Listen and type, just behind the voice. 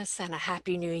And a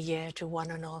happy new year to one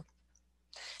and all.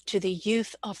 To the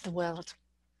youth of the world,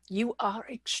 you are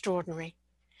extraordinary.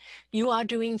 You are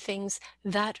doing things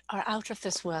that are out of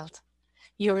this world.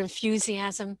 Your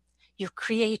enthusiasm, your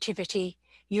creativity,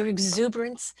 your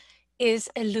exuberance is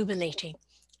illuminating.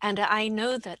 And I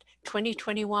know that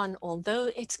 2021, although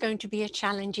it's going to be a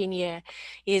challenging year,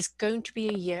 is going to be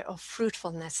a year of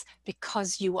fruitfulness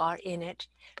because you are in it,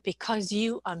 because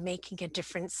you are making a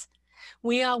difference.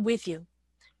 We are with you.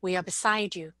 We are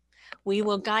beside you. We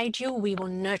will guide you. We will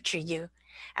nurture you.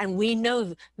 And we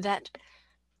know that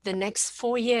the next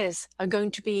 4 years are going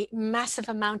to be massive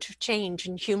amount of change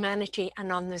in humanity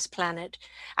and on this planet.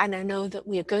 And I know that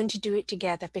we are going to do it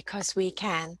together because we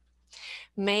can.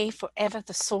 May forever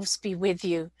the source be with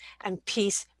you and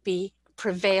peace be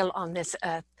prevail on this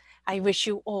earth. I wish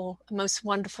you all a most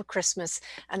wonderful Christmas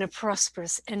and a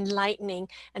prosperous, enlightening,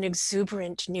 and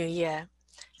exuberant new year.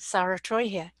 Sarah Troy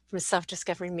here from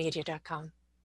selfdiscoverymedia.com.